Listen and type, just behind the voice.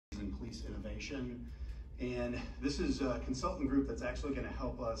innovation. And this is a consultant group that's actually going to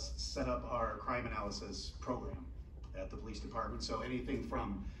help us set up our crime analysis program at the police department. So anything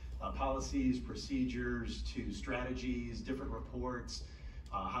from policies, procedures, to strategies, different reports,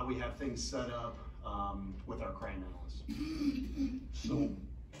 how we have things set up with our crime analysts. So,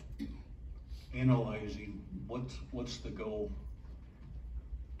 analyzing, what's the goal?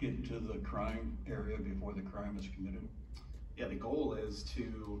 Get to the crime area before the crime is committed? Yeah, the goal is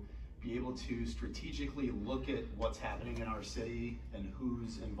to be able to strategically look at what's happening in our city and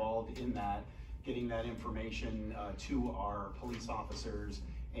who's involved in that, getting that information to our police officers,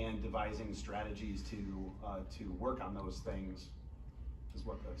 and devising strategies to work on those things is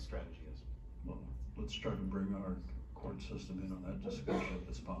what the strategy is. Well, let's try to bring our court system in on that discussion if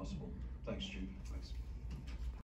it's possible. Thanks, Chief. Thanks.